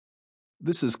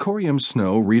This is Corey M.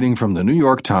 Snow reading from the New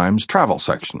York Times travel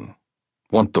section.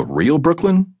 Want the real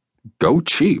Brooklyn? Go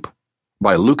cheap.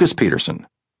 By Lucas Peterson.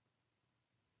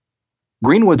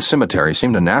 Greenwood Cemetery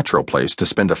seemed a natural place to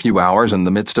spend a few hours in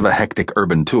the midst of a hectic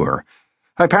urban tour.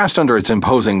 I passed under its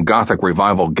imposing Gothic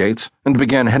Revival gates and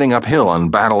began heading uphill on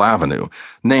Battle Avenue,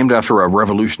 named after a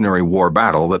Revolutionary War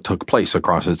battle that took place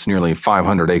across its nearly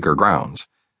 500-acre grounds.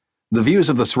 The views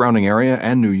of the surrounding area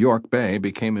and New York Bay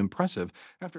became impressive after